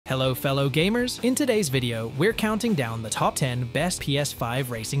Hello fellow gamers, in today's video we're counting down the top 10 best PS5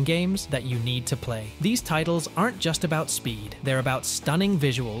 racing games that you need to play. These titles aren't just about speed, they're about stunning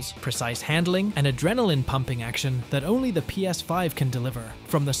visuals, precise handling, and adrenaline pumping action that only the PS5 can deliver.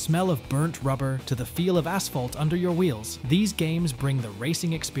 From the smell of burnt rubber to the feel of asphalt under your wheels, these games bring the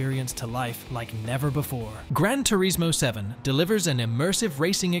racing experience to life like never before. Gran Turismo 7 delivers an immersive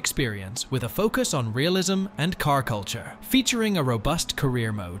racing experience with a focus on realism and car culture. Featuring a robust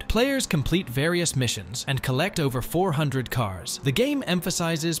career mode, players complete various missions and collect over 400 cars. The game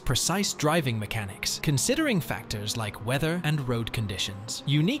emphasizes precise driving mechanics, considering factors like weather and road conditions.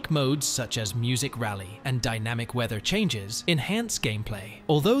 Unique modes such as Music Rally and Dynamic Weather Changes enhance gameplay.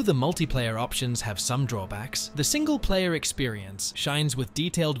 Although the multiplayer options have some drawbacks, the single-player experience shines with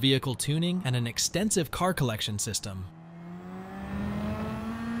detailed vehicle tuning and an extensive car collection system.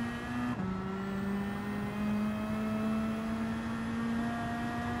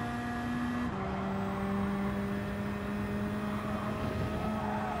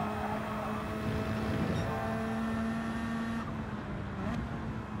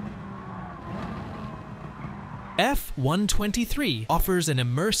 F123 offers an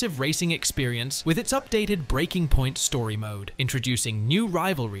immersive racing experience with its updated Breaking Point story mode, introducing new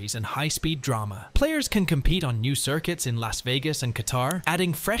rivalries and high-speed drama. Players can compete on new circuits in Las Vegas and Qatar,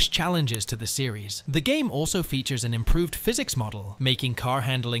 adding fresh challenges to the series. The game also features an improved physics model, making car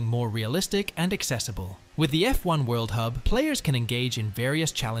handling more realistic and accessible. With the F1 World Hub, players can engage in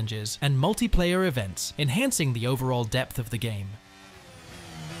various challenges and multiplayer events, enhancing the overall depth of the game.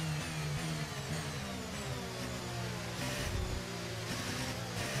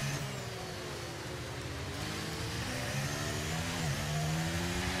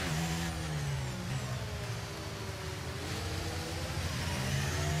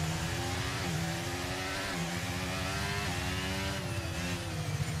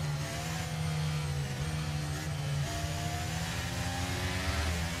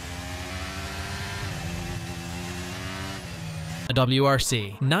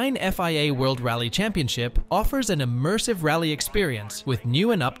 WRC 9 FIA World Rally Championship offers an immersive rally experience with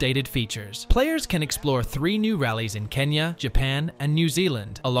new and updated features. Players can explore 3 new rallies in Kenya, Japan, and New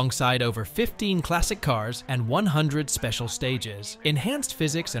Zealand, alongside over 15 classic cars and 100 special stages. Enhanced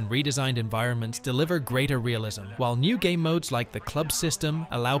physics and redesigned environments deliver greater realism, while new game modes like the club system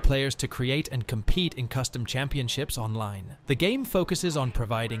allow players to create and compete in custom championships online. The game focuses on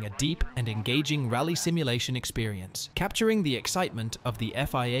providing a deep and engaging rally simulation experience, capturing the excitement of the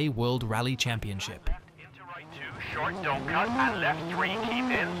FIA World Rally Championship. Into right 2, short don't cut, and left 3, keep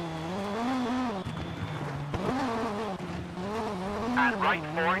in. And right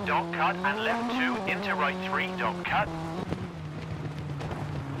 4, don't cut, and left 2, into right 3, don't cut.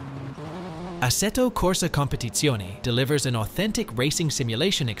 Assetto Corsa Competizione delivers an authentic racing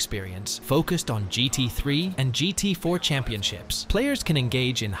simulation experience focused on GT3 and GT4 championships. Players can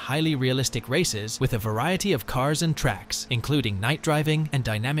engage in highly realistic races with a variety of cars and tracks, including night driving and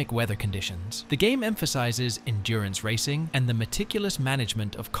dynamic weather conditions. The game emphasizes endurance racing and the meticulous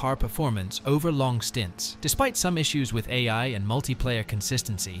management of car performance over long stints. Despite some issues with AI and multiplayer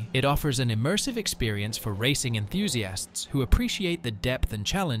consistency, it offers an immersive experience for racing enthusiasts who appreciate the depth and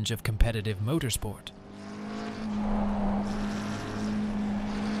challenge of competitive motorsport.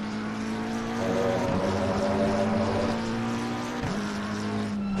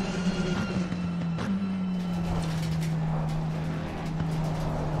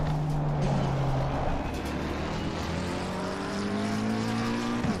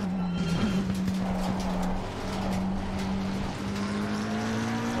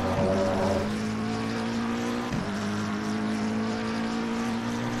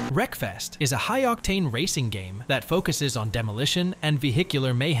 Wreckfest is a high-octane racing game that focuses on demolition and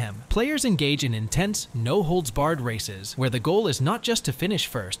vehicular mayhem. Players engage in intense, no-holds-barred races where the goal is not just to finish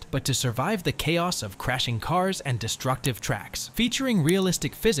first, but to survive the chaos of crashing cars and destructive tracks. Featuring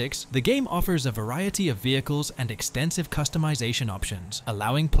realistic physics, the game offers a variety of vehicles and extensive customization options,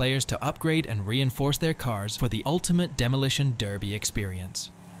 allowing players to upgrade and reinforce their cars for the ultimate demolition derby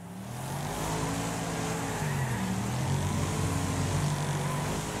experience.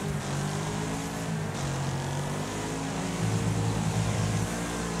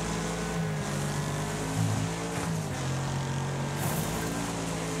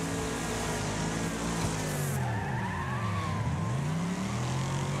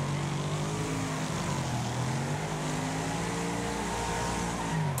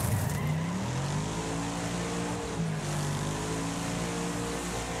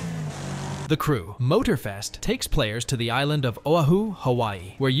 The Crew. Motorfest takes players to the island of Oahu,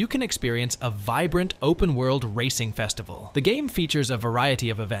 Hawaii, where you can experience a vibrant open-world racing festival. The game features a variety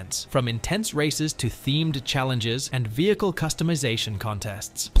of events, from intense races to themed challenges and vehicle customization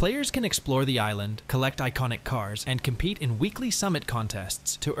contests. Players can explore the island, collect iconic cars, and compete in weekly summit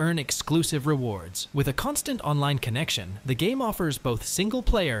contests to earn exclusive rewards. With a constant online connection, the game offers both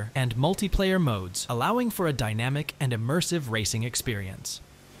single-player and multiplayer modes, allowing for a dynamic and immersive racing experience.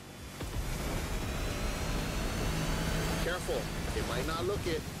 Careful, it might not look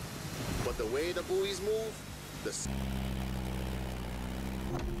it, but the way the buoys move,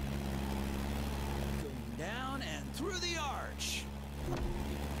 Going down and through the arch.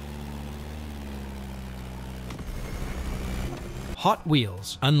 Hot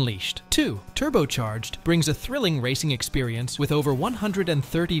Wheels Unleashed 2. Turbocharged brings a thrilling racing experience with over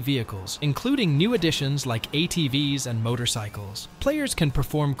 130 vehicles, including new additions like ATVs and motorcycles. Players can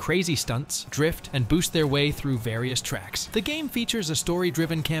perform crazy stunts, drift, and boost their way through various tracks. The game features a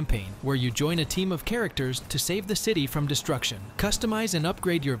story-driven campaign where you join a team of characters to save the city from destruction. Customize and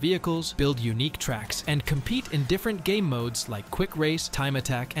upgrade your vehicles, build unique tracks, and compete in different game modes like Quick Race, Time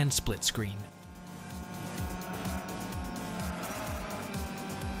Attack, and Split Screen.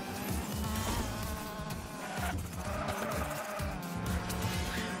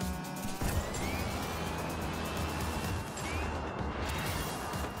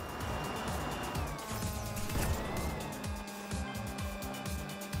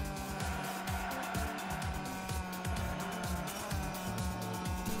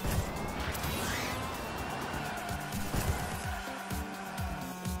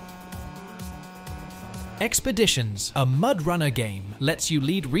 Expeditions, a MudRunner game, lets you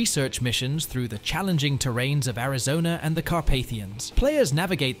lead research missions through the challenging terrains of Arizona and the Carpathians. Players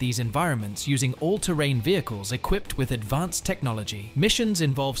navigate these environments using all-terrain vehicles equipped with advanced technology. Missions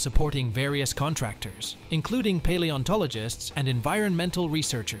involve supporting various contractors, including paleontologists and environmental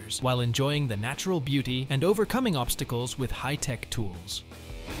researchers, while enjoying the natural beauty and overcoming obstacles with high-tech tools.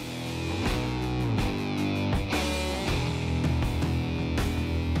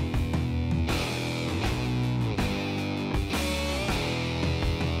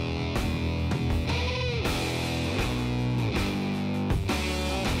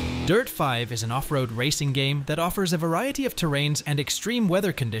 Dirt 5 is an off-road racing game that offers a variety of terrains and extreme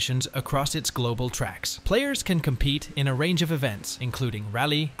weather conditions across its global tracks. Players can compete in a range of events, including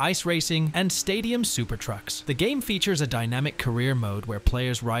rally, ice racing, and stadium super trucks. The game features a dynamic career mode where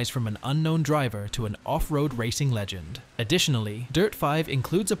players rise from an unknown driver to an off-road racing legend. Additionally, Dirt 5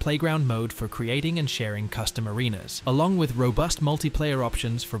 includes a playground mode for creating and sharing custom arenas, along with robust multiplayer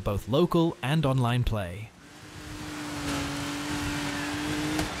options for both local and online play.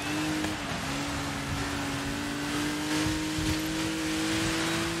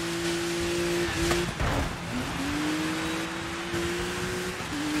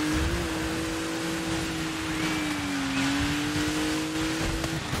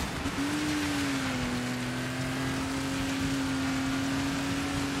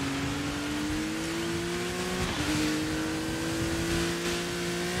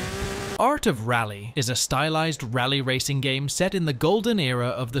 Art of Rally is a stylized rally racing game set in the golden era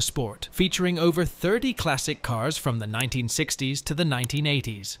of the sport, featuring over 30 classic cars from the 1960s to the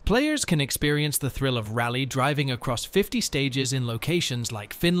 1980s. Players can experience the thrill of rally driving across 50 stages in locations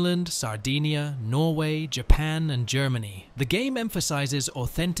like Finland, Sardinia, Norway, Japan, and Germany. The game emphasizes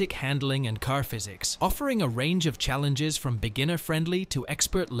authentic handling and car physics, offering a range of challenges from beginner-friendly to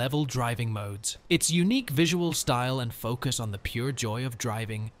expert-level driving modes. Its unique visual style and focus on the pure joy of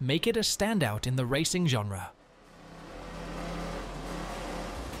driving make it a standout in the racing genre.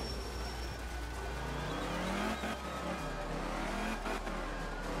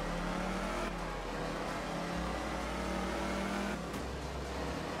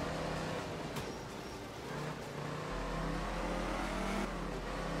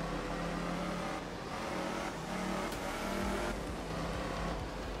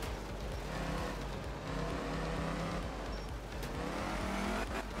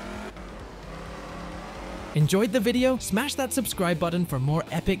 Enjoyed the video? Smash that subscribe button for more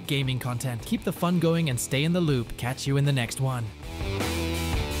epic gaming content. Keep the fun going and stay in the loop. Catch you in the next one.